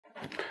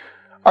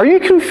Are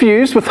you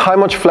confused with how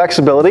much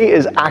flexibility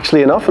is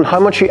actually enough and how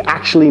much you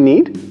actually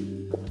need?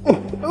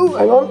 Oh,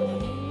 hang on.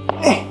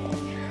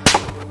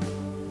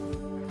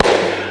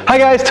 Hi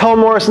guys, Tom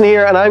Morrison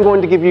here, and I'm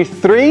going to give you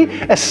 3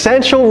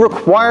 essential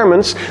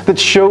requirements that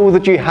show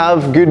that you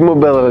have good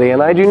mobility.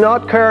 And I do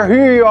not care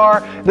who you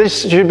are,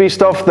 this should be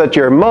stuff that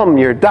your mum,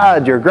 your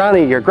dad, your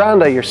granny, your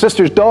granda, your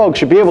sister's dog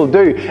should be able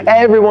to do.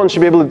 Everyone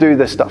should be able to do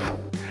this stuff.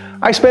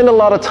 I spend a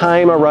lot of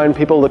time around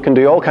people that can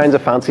do all kinds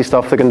of fancy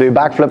stuff. They can do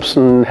backflips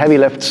and heavy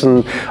lifts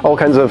and all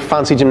kinds of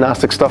fancy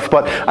gymnastic stuff.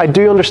 But I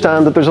do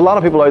understand that there's a lot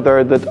of people out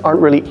there that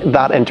aren't really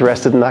that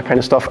interested in that kind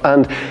of stuff.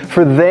 And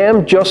for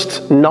them,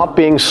 just not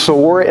being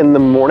sore in the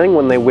morning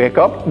when they wake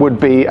up would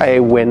be a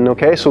win,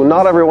 okay? So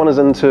not everyone is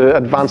into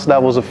advanced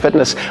levels of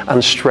fitness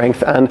and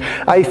strength. And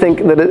I think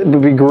that it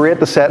would be great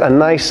to set a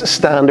nice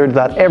standard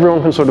that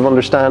everyone can sort of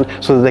understand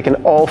so that they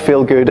can all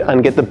feel good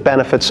and get the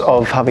benefits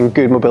of having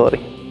good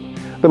mobility.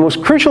 The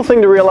most crucial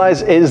thing to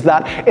realize is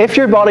that if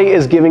your body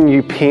is giving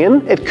you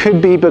pain, it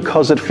could be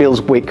because it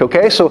feels weak,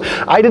 okay? So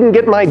I didn't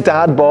get my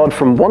dad bod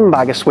from one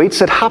bag of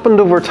sweets, it happened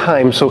over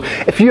time. So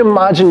if you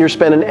imagine you're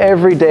spending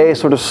every day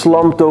sort of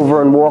slumped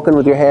over and walking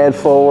with your head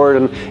forward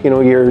and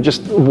you're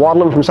just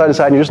waddling from side to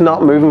side and you're just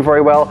not moving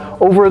very well,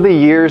 over the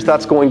years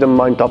that's going to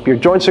mount up. Your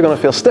joints are going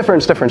to feel stiffer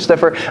and stiffer and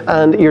stiffer,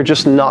 and you're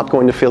just not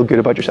going to feel good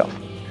about yourself.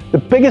 The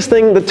biggest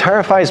thing that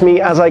terrifies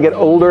me as I get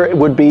older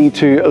would be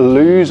to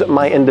lose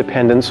my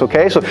independence,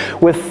 okay? So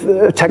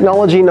with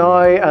technology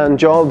now and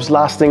jobs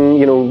lasting,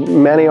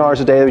 many hours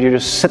a day that you're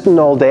just sitting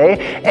all day,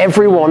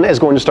 everyone is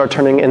going to start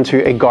turning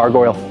into a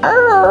gargoyle.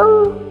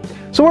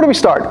 So where do we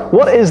start?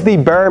 What is the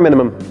bare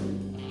minimum?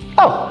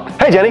 Oh,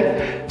 hey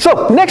Jenny.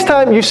 So next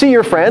time you see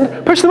your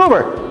friend, push them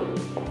over.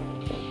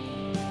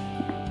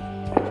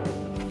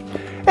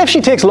 If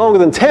she takes longer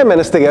than 10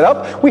 minutes to get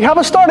up, we have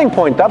a starting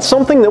point. That's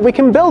something that we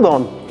can build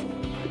on.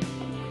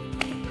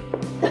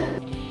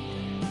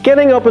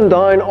 Getting up and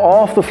down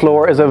off the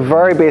floor is a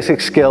very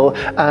basic skill,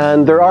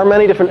 and there are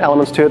many different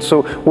elements to it.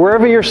 So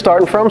wherever you're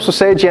starting from, so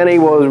say Jenny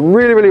was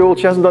really, really old,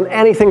 she hasn't done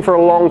anything for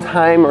a long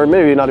time, or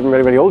maybe not even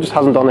really, really old, just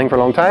hasn't done anything for a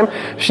long time.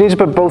 She needs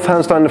to put both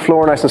hands down the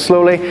floor nice and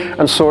slowly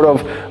and sort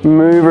of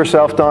move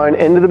herself down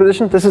into the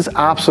position. This is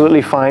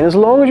absolutely fine as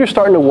long as you're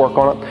starting to work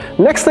on it.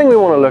 Next thing we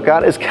want to look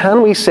at is,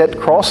 can we sit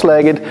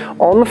cross-legged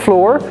on the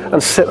floor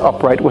and sit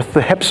upright with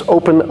the hips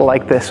open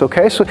like this,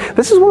 okay? So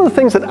this is one of the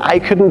things that I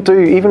couldn't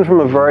do even from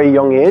a very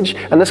young age.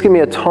 And this gave me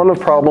a ton of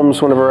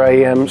problems whenever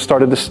I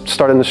started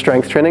in the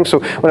strength training. So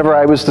whenever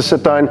I was to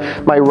sit down,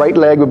 my right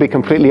leg would be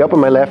completely up and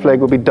my left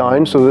leg would be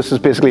down. So this is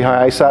basically how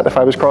I sat if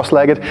I was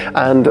cross-legged,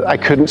 and I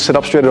couldn't sit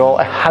up straight at all.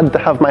 I had to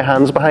have my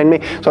hands behind me.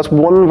 So that's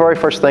one very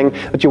first thing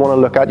that you want to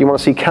look at. You want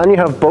to see, can you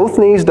have both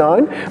knees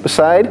down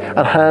beside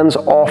and hands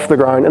off the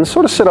ground and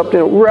sort of sit up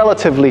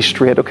relatively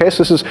straight, okay? So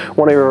this is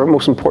one of your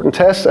most important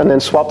tests, and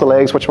then swap the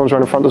legs, which ones are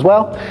in front as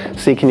well.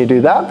 See, can you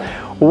do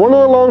that? One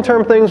of the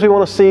long-term things we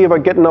want to see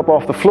about getting up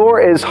off the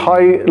floor is how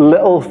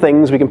little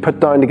things we can put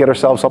down to get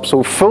ourselves up.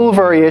 So full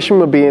variation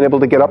would being able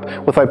to get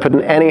up without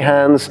putting any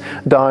hands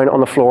down on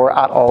the floor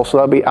at all. So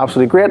that'd be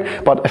absolutely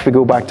great. But if we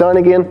go back down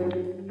again,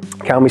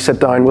 can we sit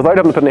down without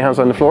having to put any hands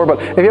on the floor?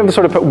 But if you have to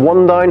sort of put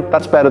one down,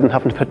 that's better than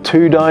having to put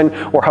 2 down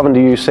or having to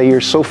use, say,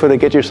 your sofa to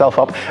get yourself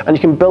up. And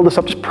you can build this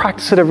up, just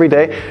practice it every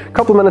day, a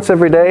couple of minutes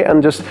every day,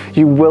 and just,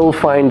 you will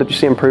find that you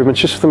see improvements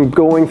just from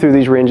going through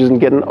these ranges and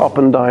getting up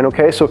and down,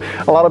 okay? So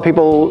a lot of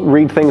people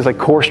read things like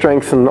core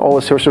strength and all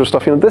this sort of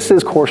stuff. This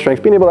is core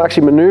strength, being able to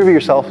actually maneuver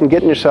yourself and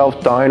getting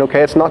yourself down,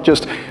 okay? It's not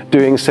just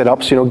doing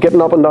sit-ups,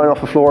 getting up and down off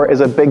the floor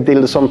is a big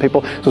deal to some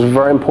people. So it's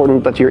very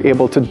important that you're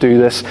able to do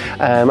this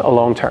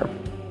long term.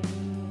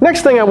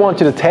 Next thing I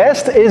want you to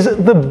test is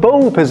the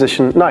bow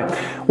position. Now,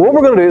 what we're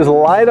going to do is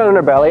lie down on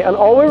our belly, and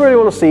all we really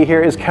want to see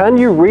here is, can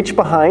you reach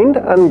behind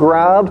and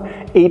grab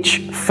each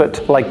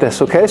foot like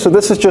this, okay? So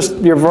this is just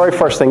your very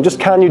first thing. Just,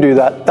 can you do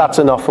that? That's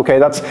enough, okay?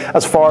 That's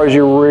as far as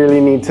you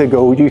really need to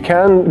go. You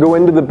can go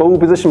into the bow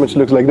position, which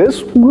looks like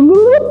this.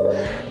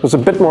 It's a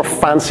bit more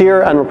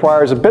fancier and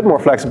requires a bit more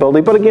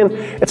flexibility, but again,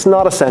 it's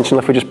not essential.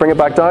 If we just bring it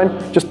back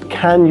down, just,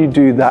 can you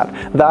do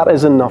that? That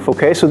is enough,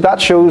 okay? So that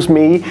shows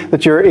me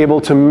that you're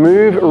able to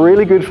move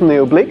really good from the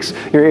obliques.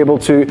 You're able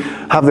to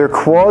have their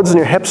quads and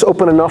your hips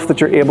open enough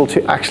that you're able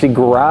to actually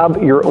grab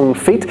your own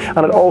feet. And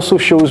it also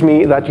shows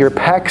me that your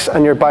pecs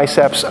and your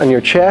biceps and your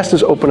chest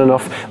is open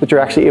enough that you're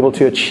actually able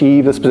to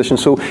achieve this position.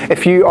 So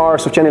if you are,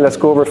 so Jenny, let's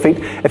go over feet.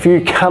 If you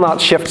cannot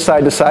shift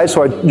side to side,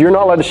 so you're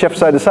not allowed to shift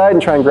side to side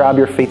and try and grab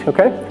your feet,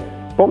 okay?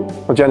 Well,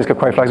 Jenny's got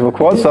quite flexible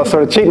quads, so that's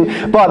sort of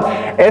cheating.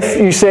 But if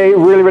you say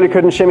really, really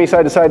couldn't shimmy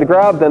side to side to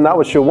grab, then that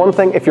would show one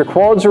thing. If your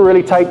quads are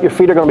really tight, your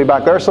feet are going to be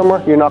back there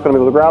somewhere, you're not going to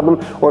be able to grab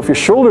them. Or if your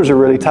shoulders are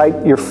really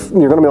tight, you're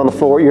going to be on the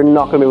floor, you're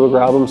not going to be able to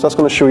grab them. So that's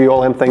going to show you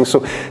all them things.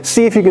 So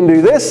see if you can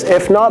do this.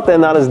 If not,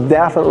 then that is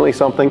definitely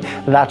something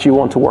that you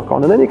want to work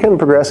on. And then you can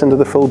progress into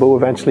the full bow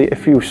eventually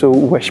if you so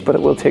wish, but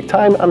it will take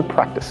time and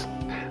practice.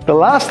 The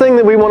last thing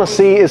that we want to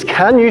see is,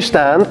 can you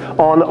stand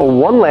on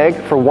one leg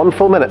for 1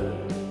 full minute?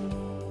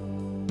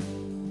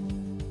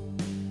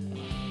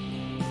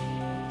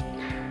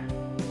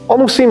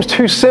 almost seems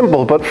too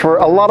simple, but for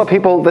a lot of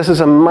people this is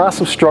a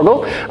massive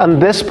struggle,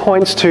 and this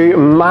points to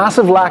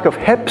massive lack of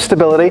hip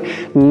stability,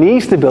 knee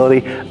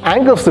stability,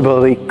 ankle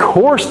stability,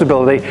 core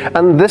stability,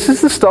 and this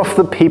is the stuff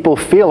that people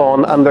feel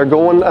on, and they're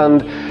going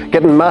and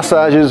getting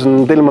massages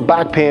and dealing with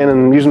back pain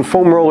and using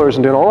foam rollers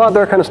and doing all that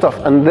other kind of stuff,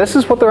 and this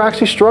is what they're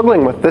actually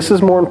struggling with. This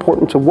is more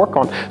important to work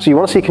on. So you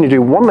want to see, can you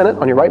do 1 minute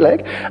on your right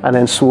leg and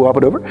then swap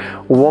it over,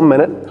 1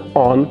 minute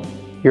on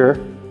your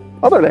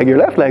other leg, your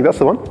left leg, that's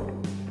the one.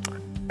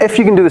 If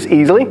you can do this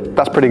easily,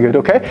 that's pretty good,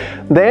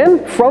 okay?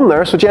 Then from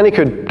there, so Jenny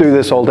could do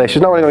this all day.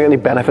 She's not really going to get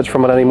any benefits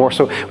from it anymore,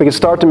 so we can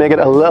start to make it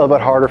a little bit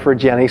harder for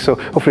Jenny, so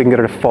hopefully we can get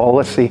her to fall.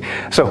 Let's see.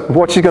 So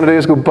what she's going to do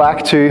is go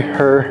back to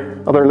her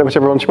other,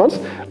 whichever one she wants,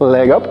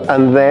 leg up,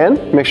 and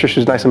then make sure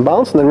she's nice and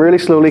balanced, and then really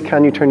slowly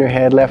can you turn your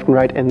head left and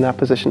right in that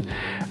position.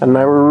 And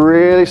now we're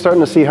really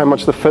starting to see how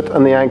much the foot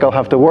and the ankle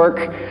have to work,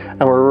 and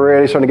we're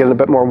really starting to get a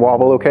bit more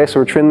wobble, okay? So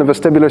we're training the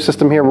vestibular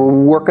system here, we're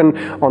working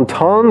on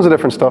tons of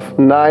different stuff,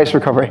 nice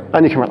recovery,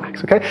 and you can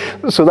relax, okay?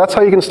 So that's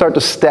how you can start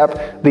to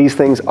step these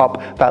things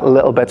up that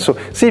little bit. So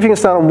see if you can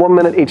stand on 1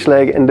 minute each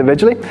leg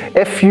individually.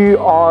 If you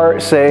are,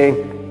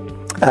 say,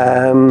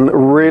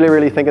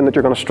 really thinking that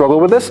you're going to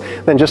struggle with this,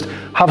 then just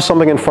have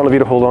something in front of you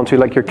to hold on to,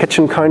 like your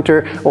kitchen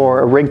counter or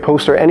a rig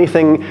post or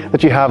anything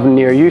that you have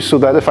near you, so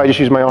that if I just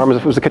use my arm as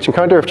if it was the kitchen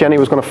counter, if Jenny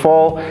was going to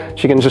fall,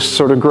 she can just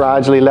sort of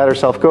gradually let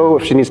herself go.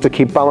 If she needs to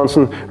keep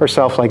balancing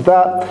herself like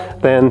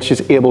that, then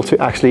she's able to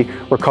actually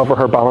recover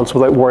her balance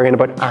without worrying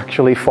about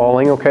actually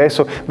falling, okay?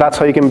 So that's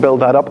how you can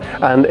build that up,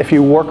 and if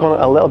you work on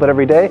it a little bit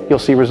every day, you'll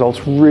see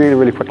results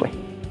really quickly.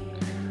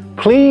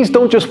 Please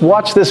don't just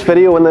watch this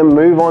video and then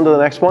move on to the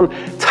next one.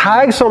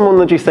 Tag someone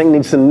that you think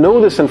needs to know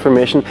this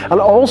information,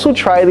 and also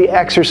try the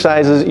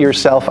exercises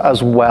yourself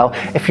as well.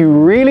 If you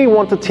really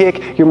want to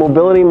take your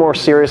mobility more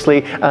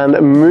seriously and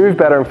move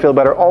better and feel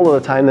better all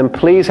of the time, then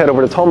please head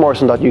over to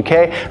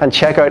tommorrison.uk and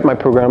check out my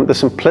program, the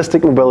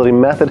Simplistic Mobility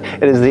Method.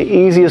 It is the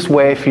easiest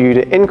way for you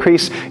to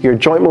increase your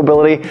joint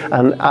mobility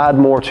and add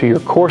more to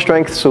your core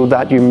strength so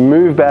that you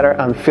move better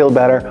and feel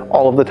better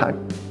all of the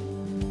time.